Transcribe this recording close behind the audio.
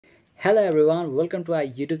Hello everyone, welcome to our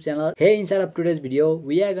YouTube channel. Hey, inside of today's video,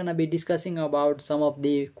 we are gonna be discussing about some of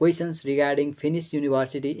the questions regarding Finnish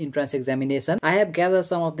University entrance examination. I have gathered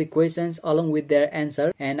some of the questions along with their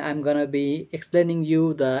answer, and I'm gonna be explaining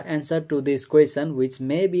you the answer to this question which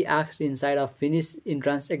may be asked inside of Finnish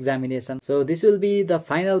entrance examination. So this will be the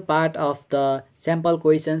final part of the sample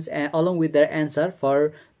questions and along with their answer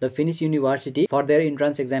for the Finnish University for their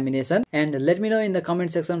entrance examination. And let me know in the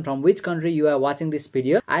comment section from which country you are watching this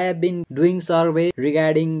video. I have been doing survey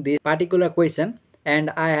regarding this particular question, and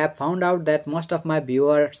I have found out that most of my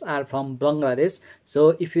viewers are from Bangladesh.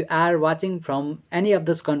 So if you are watching from any of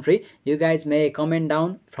those country, you guys may comment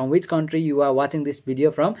down from which country you are watching this video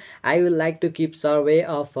from. I will like to keep survey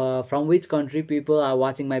of from which country people are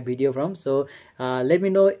watching my video from. So let me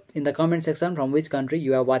know in the comment section from which country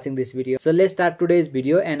you are watching this video. So let's start today's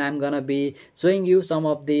video, and I'm gonna be showing you some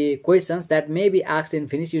of the questions that may be asked in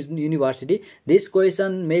Finnish University. This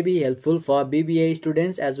question may be helpful for BBA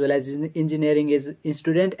students as well as engineering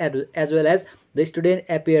student as well as the student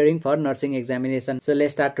appearing for nursing examination. So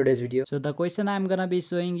let's start today's video. So the question I'm gonna be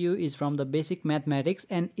showing you is from the basic mathematics,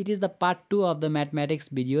 and it is the part 2 of the mathematics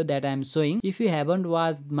video that I'm showing. If you haven't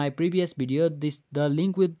watched my previous video, the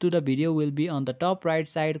link to the video will be on the top right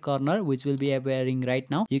side corner, which will be appearing right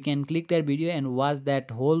now. You can click that video and watch that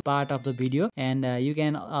whole part of the video, and you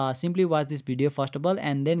can simply watch this video first of all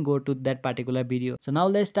and then go to that particular video. So now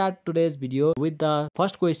let's start today's video with the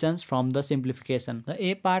first questions from the simplification. The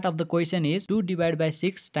A part of the question is 2 divided by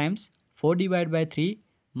 6 times 4 divided by 3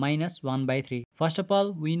 minus 1 by 3. First of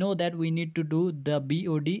all, we know that we need to do the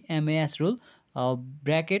BOD MAS rule,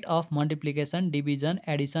 bracket of multiplication, division,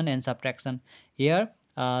 addition and subtraction. Here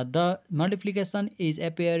the multiplication is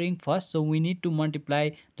appearing first, so we need to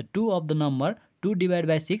multiply the 2 of the number. 2 divided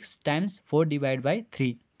by 6 times 4 divided by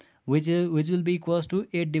 3, which will be equals to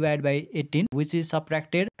 8 divided by 18, which is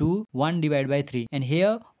subtracted to 1 divided by 3. And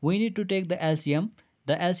here we need to take the LCM.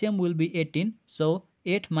 The LCM will be 18, so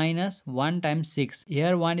 8 minus 1 times 6.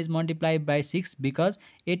 Here 1 is multiplied by 6 because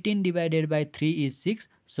 18 divided by 3 is 6,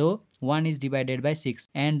 so 1 is divided by 6.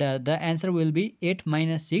 And the answer will be 8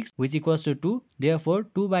 minus 6, which equals to 2. Therefore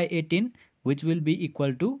 2 by 18, which will be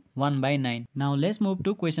equal to 1 by 9. Now let's move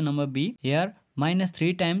to question number B. Here minus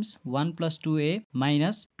 3 times 1 plus 2a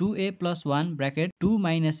minus 2a plus 1 bracket 2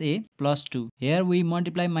 minus a plus 2. Here we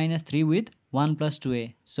multiply minus 3 with 1 plus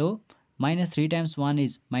 2a. So minus 3 times 1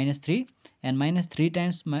 is minus 3, and minus 3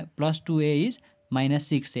 times plus 2a is minus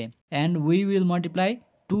 6a. And we will multiply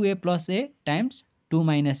 2a plus a times 2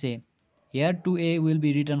 minus a. Here 2a will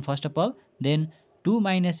be written first of all, then 2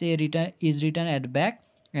 minus a is written at back,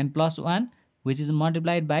 and plus 1, which is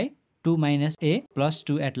multiplied by 2 minus a plus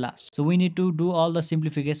 2 at last. So we need to do all the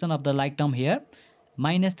simplification of the like term here.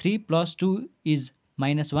 Minus 3 plus 2 is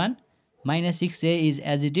minus 1, minus 6a is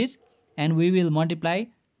as it is, and we will multiply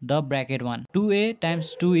the bracket 1. 2a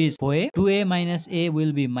times 2 is 4a. 2a minus a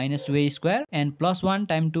will be minus 2a square, and plus 1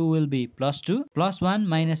 times 2 will be plus 2. Plus 1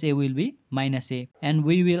 minus a will be minus a. And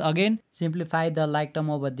we will again simplify the like term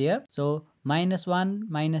over there. So minus 1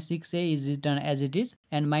 minus 6a is written as it is,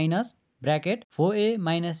 and minus bracket 4a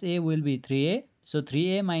minus a will be 3a. So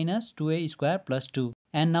 3a minus 2a square plus 2.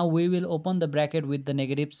 And now we will open the bracket with the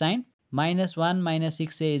negative sign. Minus 1 minus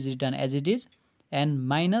 6a is written as it is, and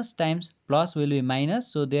minus times plus will be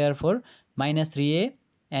minus, so therefore minus 3a,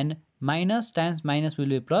 and minus times minus will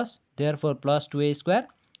be plus, therefore plus 2a square.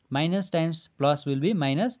 Minus times plus will be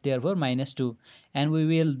minus, therefore minus 2. And we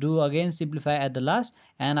will do again simplify at the last,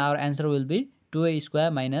 and our answer will be 2a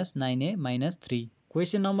square minus 9a minus 3.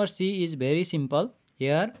 Question number C is very simple.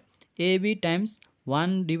 Here AB times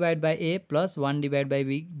 1 divided by A plus 1 divided by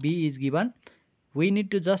B is given. We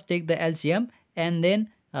need to just take the LCM, and then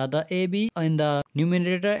the AB in the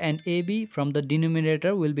numerator and AB from the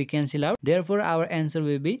denominator will be cancelled out. Therefore our answer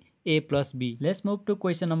will be A plus B. Let's move to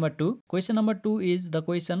question number 2. Question number 2 is the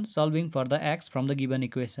question solving for the x from the given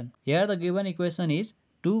equation. Here the given equation is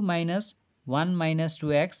 2 minus 1 minus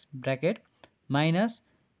 2x bracket minus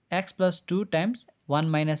x plus 2 times 1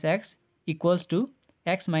 minus x equals to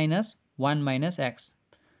x minus 1 minus x.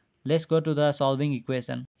 Let's go to the solving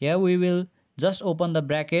equation. Here we will just open the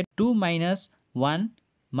bracket. 2 minus 1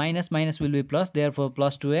 minus minus will be plus, therefore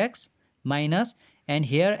plus 2x minus, and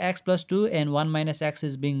here x plus 2 and 1 minus x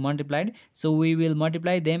is being multiplied, so we will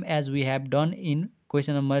multiply them as we have done in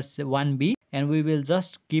question number 1b, and we will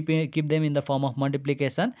just keep them in the form of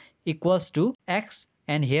multiplication, equals to x,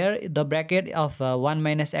 and here the bracket of 1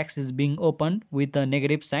 minus x is being opened with the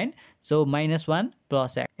negative sign, so minus 1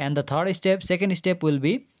 plus x. And the second step will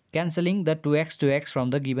be cancelling the 2x from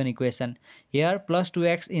the given equation. Here plus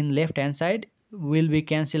 2x in left hand side will be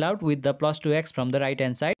cancelled out with the plus 2x from the right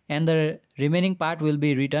hand side, and the remaining part will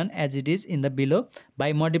be written as it is in the below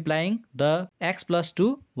by multiplying the x plus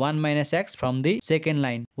 2 1 minus x from the second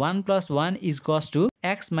line. 1 plus 1 is equals to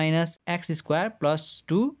x minus x square plus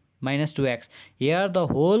 2 minus 2x. Here the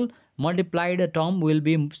whole multiplied term will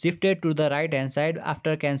be shifted to the right hand side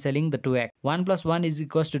after cancelling the 2x. 1 plus 1 is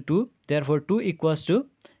equals to 2. Therefore 2 equals to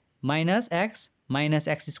minus x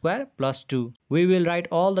square plus 2. We will write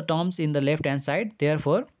all the terms in the left hand side.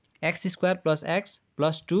 Therefore x square plus x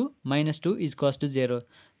plus 2 minus 2 is equals to 0.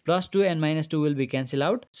 Plus 2 and minus 2 will be cancelled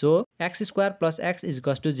out. So x square plus x is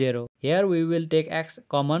equals to 0. Here we will take x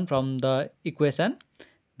common from the equation.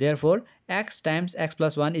 Therefore x times x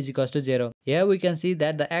plus 1 is equals to 0. Here we can see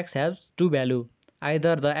that the x has two values.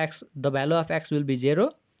 Either the value of x will be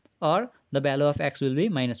 0 or the value of x will be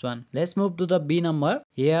minus 1. Let's move to the B number.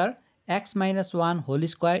 Here x minus 1 whole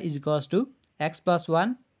square is equals to x plus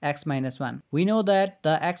 1 x minus 1. We know that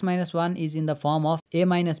the x minus 1 is in the form of a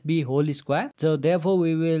minus b whole square. So therefore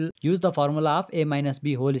we will use the formula of a minus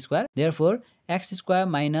b whole square. Therefore x square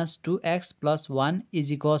minus 2x plus 1 is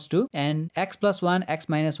equals to, and x plus 1 x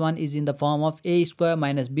minus 1 is in the form of a square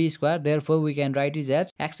minus b square. Therefore we can write it as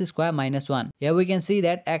x square minus 1. Here we can see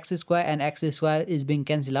that x square and x square is being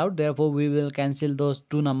cancelled out. Therefore we will cancel those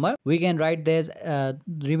two numbers. We can write this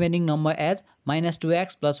remaining number as minus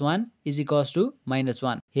 2x plus 1 is equals to minus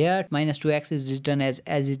 1. Here minus 2x is written as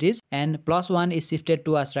it is, and plus 1 is shifted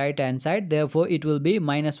to us right hand side. Therefore it will be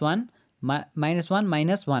minus 1 minus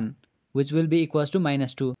 1, which will be equals to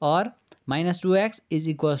minus 2, or minus 2x is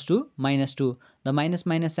equals to minus 2. The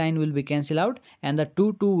minus sign will be cancelled out, and the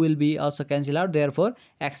 2 will be also cancelled out. Therefore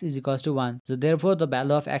x is equals to 1. So therefore the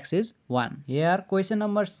value of x is 1. Here question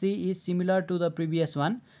number C is similar to the previous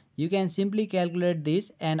one. You can simply calculate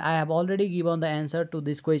this, and I have already given the answer to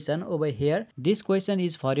this question over here. This question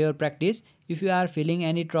is for your practice. If you are feeling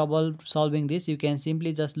any trouble solving this, you can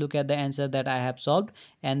simply just look at the answer that I have solved,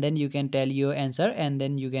 and then you can tell your answer, and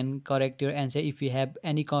then you can correct your answer if you have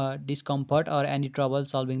any discomfort or any trouble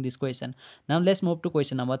solving this question. Now let's move to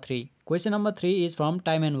question number 3. Question number 3 is from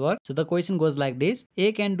time and work. So the question goes like this: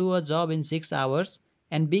 A can do a job in 6 hours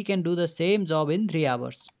and B can do the same job in 3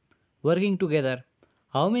 hours. Working together,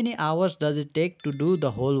 how many hours does it take to do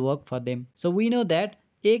the whole work for them? So we know that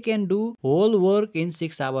A can do whole work in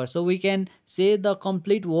 6 hours. So we can say the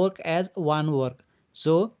complete work as one work.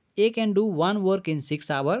 So A can do one work in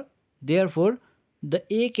 6 hours. Therefore, the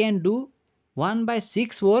A can do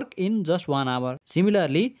 1/6 work in just 1 hour.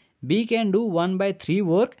 Similarly, B can do 1/3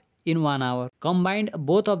 work in 1 hour. Combined,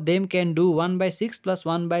 both of them can do 1/6 plus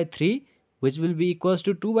 1/3, which will be equals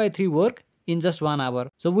to 2/3 work in just 1 hour.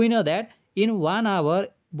 So we know that in 1 hour,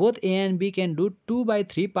 both A and B can do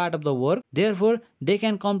 2/3 part of the work. Therefore, they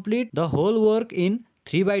can complete the whole work in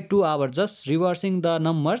 3/2 hours, just reversing the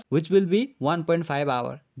numbers, which will be 1.5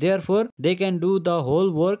 hour. Therefore, they can do the whole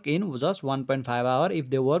work in just 1.5 hour if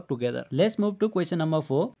they work together. Let's move to question number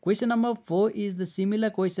 4. Question number 4 is the similar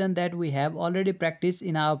question that we have already practiced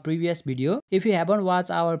in our previous video. If you haven't watched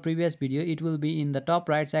our previous video, it will be in the top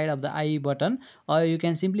right side of the IE button, or you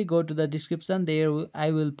can simply go to the description. There I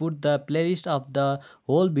will put the playlist of the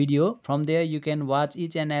whole video. From there you can watch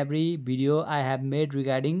each and every video I have made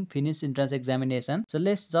regarding Finnish entrance examination. So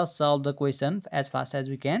let's just solve the question as fast as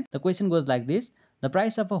we can. The question goes like this: the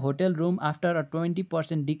price of a hotel room after a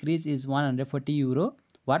 20% decrease is 140 euro.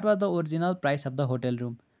 What was the original price of the hotel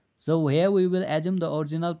room? So here we will assume the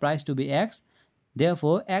original price to be x.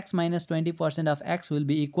 Therefore, x minus 20% of x will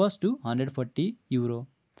be equals to 140 euro.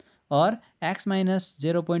 Or x minus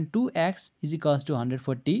 0.2x is equals to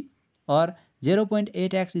 140. Or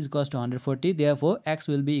 0.8x is equals to 140. Therefore, x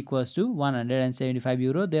will be equals to 175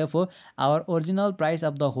 euro. Therefore, our original price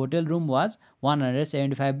of the hotel room was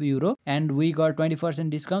 175 euro, and we got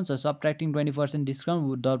 20% discount. So subtracting 20%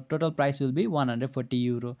 discount, the total price will be 140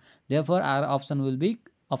 euro. Therefore, our option will be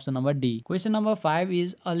option number D. Question number 5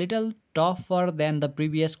 is a little tougher than the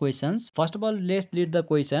previous questions. First of all, let's read the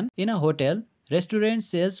question. In a hotel, restaurant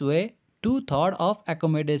sales were 2/3 of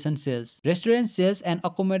accommodation sales. Restaurant sales and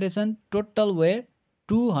accommodation total were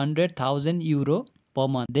 200,000 euro per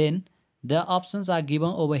month. Then the options are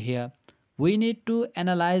given over here. We need to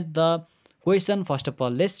analyze the question first of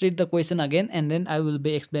all. Let's read the question again, and then I will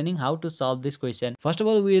be explaining how to solve this question. First of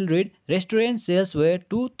all, we will read restaurant sales were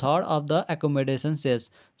 2/3 of the accommodation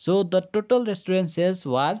sales. So the total restaurant sales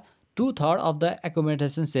was 2/3 of the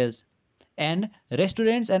accommodation sales, and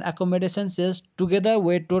restaurants and accommodation sales together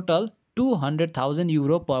were total 200,000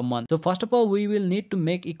 euro per month. So first of all, we will need to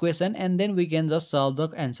make equation, and then we can just solve the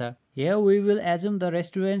answer. Here we will assume the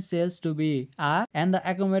restaurant sales to be R and the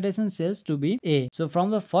accommodation sales to be A. So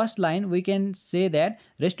from the first line we can say that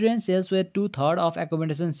restaurant sales were 2/3 of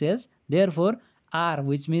accommodation sales. Therefore R,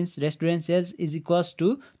 which means restaurant sales, is equals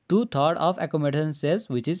to 2/3 of accommodation sales,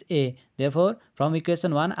 which is A. Therefore from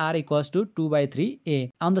equation 1 R equals to 2/3 A.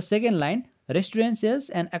 On the second line, restaurant sales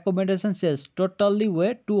and accommodation sales totally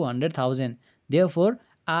were 200,000. Therefore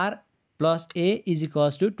R plus A is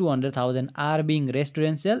equals to 200,000, R being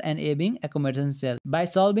restaurant sale and A being accommodation sale. By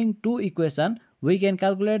solving two equations, we can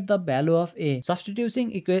calculate the value of A.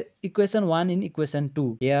 Substituting equation 1 in equation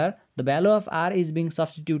 2. Here, the value of R is being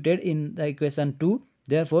substituted in the equation 2.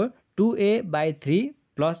 Therefore, 2A by 3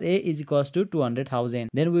 plus A is equals to 200,000.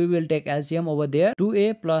 Then we will take LCM over there.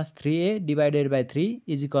 2A plus 3A divided by 3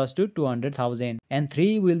 is equals to 200,000. And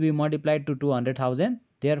 3 will be multiplied to 200,000.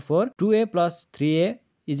 Therefore, 2A plus 3A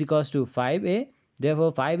is equals to 5A.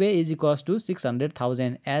 Therefore 5A is equals to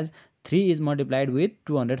 600,000 as 3 is multiplied with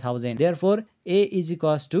 200,000. Therefore A is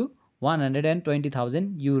equals to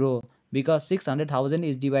 120,000 euro, because 600,000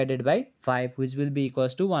 is divided by 5, which will be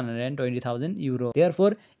equals to 120,000 euro.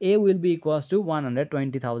 Therefore A will be equals to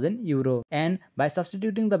 120,000 euro. And by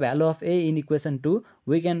substituting the value of A in equation 2,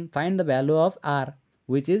 we can find the value of R,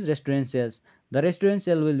 which is restaurant sales. The restaurant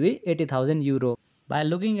sale will be 80,000 euro. By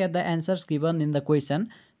looking at the answers given in the question,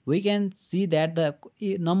 we can see that the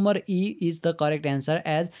number E is the correct answer,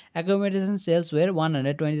 as accommodation sales were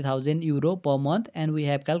 120,000 euro per month, and we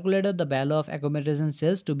have calculated the value of accommodation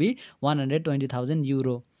sales to be 120,000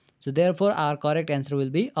 euro. So therefore our correct answer will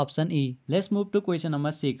be option E. Let's move to question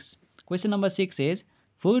number 6. Question number 6 is,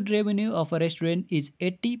 food revenue of a restaurant is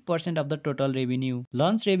 80% of the total revenue.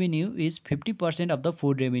 Lunch revenue is 50% of the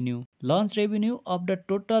food revenue. Lunch revenue of the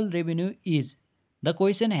total revenue is. The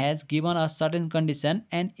question has given us certain condition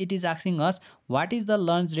and it is asking us what is the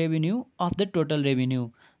lunch revenue of the total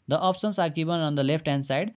revenue. The options are given on the left hand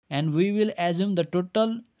side and we will assume the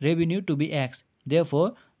total revenue to be X.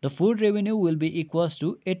 Therefore, the food revenue will be equals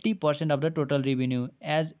to 80% of the total revenue,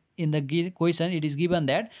 as in the question it is given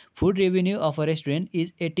that food revenue of a restaurant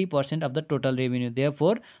is 80% of the total revenue.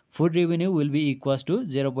 Therefore, food revenue will be equals to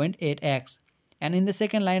 0.8x. And in the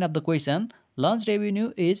second line of the question, lunch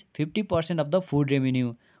revenue is 50% of the food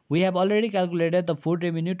revenue. We have already calculated the food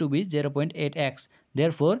revenue to be 0.8x.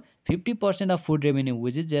 Therefore, 50% of food revenue,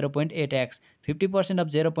 which is 0.8x. 50% of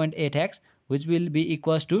 0.8x, which will be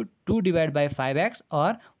equals to 2 divided by 5x,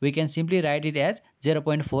 or we can simply write it as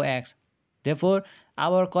 0.4x. Therefore,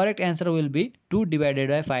 our correct answer will be 2 divided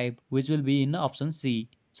by 5, which will be in option C.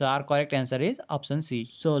 So our correct answer is option C.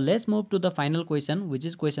 So let's move to the final question, which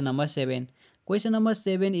is question number 7. Question number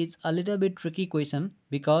 7 is a little bit tricky question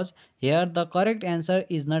because here the correct answer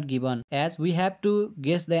is not given, as we have to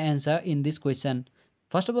guess the answer in this question.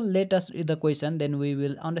 First of all, let us read the question, then we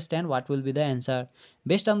will understand what will be the answer.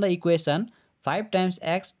 Based on the equation, 5 times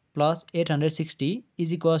x plus 860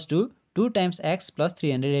 is equals to 2 times x plus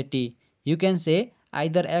 380. You can say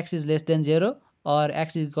either x is less than 0 or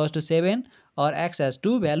x is equals to 7, or x has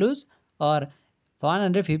two values, or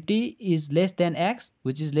 150 is less than x,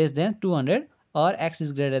 which is less than 200, or x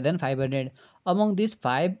is greater than 500. Among these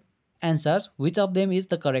 5 answers, which of them is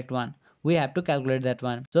the correct one? We have to calculate that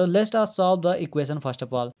one. So let's start solve the equation first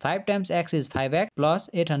of all. 5 times x is 5x plus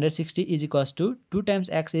 860 is equals to 2 times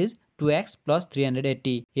x is 2x plus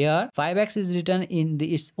 380. Here 5x is written in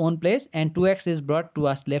its own place and 2x is brought to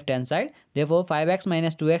us left hand side. Therefore 5x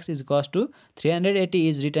minus 2x is equals to 380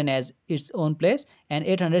 is written as its own place and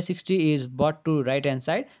 860 is brought to right hand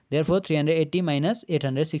side. Therefore 380 minus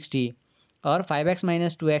 860. Or 5x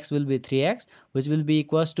minus 2x will be 3x, which will be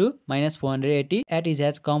equals to minus 480, at is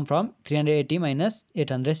has come from 380 minus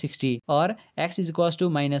 860, or x is equals to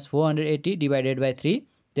minus 480 divided by 3.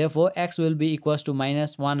 Therefore x will be equals to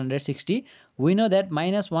minus 160. We know that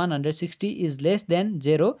minus 160 is less than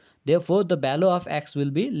 0. Therefore the value of x will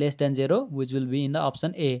be less than 0, which will be in the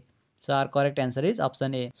option A. So our correct answer is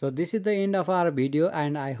option A. So this is the end of our video,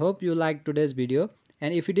 and I hope you liked today's video.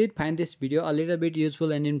 And if you did find this video a little bit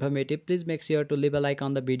useful and informative, please make sure to leave a like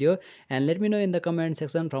on the video and let me know in the comment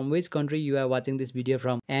section from which country you are watching this video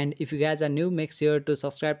from. And if you guys are new, make sure to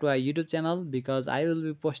subscribe to our YouTube channel, because I will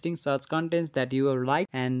be posting such contents that you will like,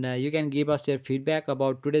 and you can give us your feedback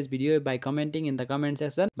about today's video by commenting in the comment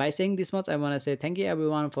section. By saying this much, I want to say thank you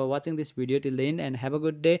everyone for watching this video till the end, and have a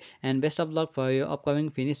good day and best of luck for your upcoming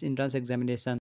Finnish entrance examination.